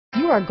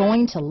are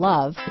going to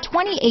love the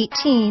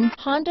 2018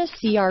 Honda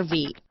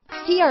CR-V.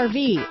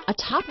 CR-V, a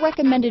top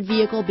recommended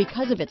vehicle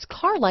because of its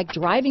car-like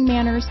driving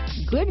manners,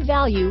 good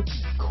value,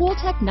 cool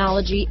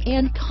technology,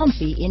 and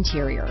comfy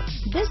interior.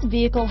 This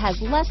vehicle has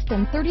less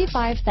than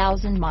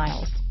 35,000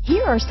 miles.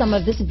 Here are some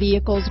of this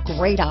vehicle's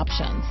great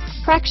options: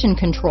 traction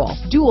control,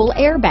 dual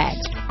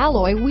airbags,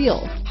 alloy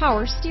wheels,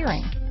 power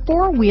steering,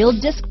 four-wheel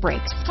disc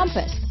brakes,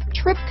 compass,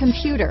 trip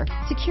computer,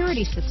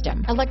 security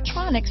system,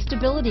 electronic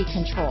stability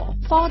control,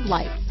 fog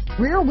lights,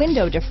 rear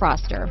window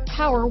defroster,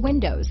 power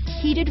windows,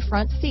 heated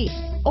front seats,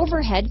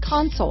 overhead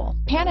console,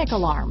 panic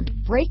alarm,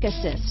 brake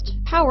assist,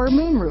 power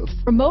moonroof,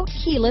 remote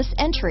keyless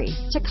entry,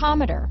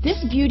 tachometer.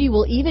 This beauty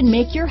will even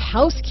make your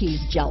house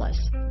keys jealous.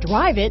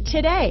 Drive it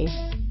today.